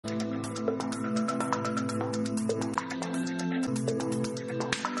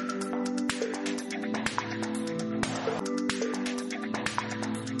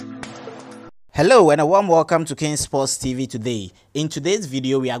Hello and a warm welcome to King Sports TV today. In today's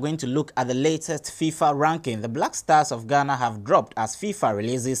video, we are going to look at the latest FIFA ranking. The Black Stars of Ghana have dropped as FIFA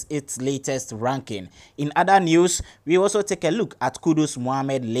releases its latest ranking. In other news, we also take a look at Kudus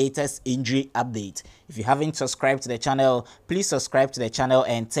Mohammed latest injury update. If you haven't subscribed to the channel, please subscribe to the channel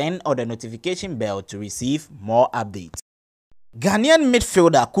and turn on the notification bell to receive more updates. Ghanaian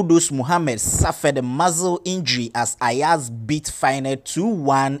midfielder Kudus Mohammed suffered a muscle injury as Ajax beat Feyenoord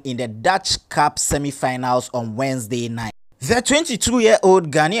 2-1 in the Dutch Cup semi-finals on Wednesday night. The 22-year-old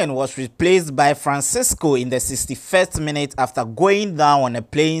Ghanaian was replaced by Francisco in the 61st minute after going down on a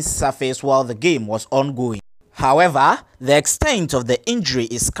playing surface while the game was ongoing. However, the extent of the injury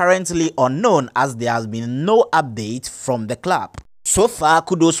is currently unknown as there has been no update from the club. So far,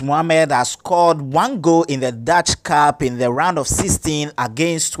 Kudus Mohammed has scored one goal in the Dutch Cup in the round of 16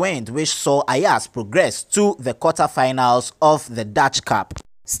 against Twente, which saw Ajax progress to the quarterfinals of the Dutch Cup.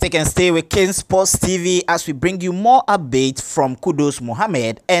 Stick and stay with King Sports TV as we bring you more updates from Kudus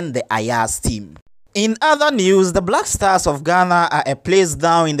Mohammed and the Ajax team. In other news, the Black Stars of Ghana are a place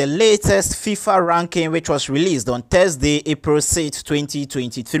down in the latest FIFA ranking, which was released on Thursday, April 6,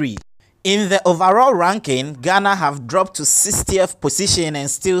 2023. In the overall ranking, Ghana have dropped to 60th position and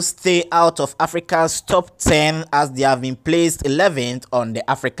still stay out of Africa's top 10 as they have been placed 11th on the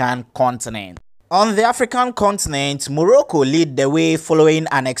African continent. On the African continent, Morocco lead the way following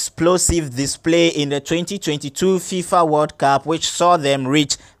an explosive display in the 2022 FIFA World Cup, which saw them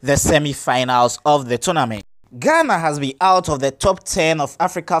reach the semi-finals of the tournament. Ghana has been out of the top 10 of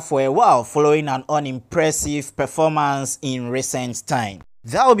Africa for a while following an unimpressive performance in recent time.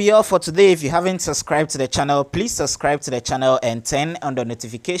 That will be all for today. If you haven't subscribed to the channel, please subscribe to the channel and turn on the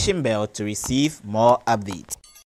notification bell to receive more updates.